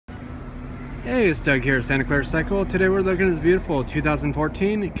Hey, it's Doug here at Santa Clara Cycle. Today we're looking at this beautiful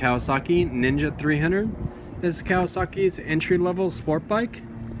 2014 Kawasaki Ninja 300. This is Kawasaki's entry-level sport bike.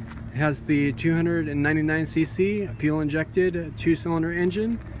 It has the 299cc fuel-injected 2-cylinder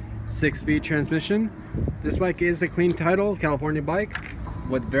engine, 6-speed transmission. This bike is a clean title California bike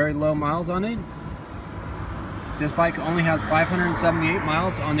with very low miles on it. This bike only has 578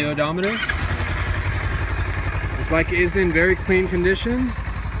 miles on the odometer. This bike is in very clean condition.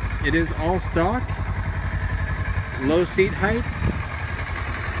 It is all stock, low seat height,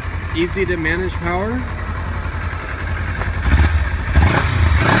 easy to manage power.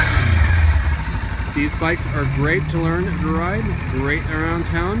 These bikes are great to learn to ride, great around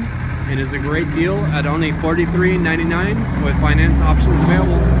town. It is a great deal at only $43.99 with finance options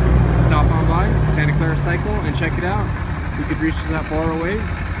available. Stop on by Santa Clara Cycle and check it out. You could reach us at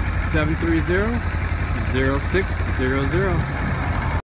 408-730-0600.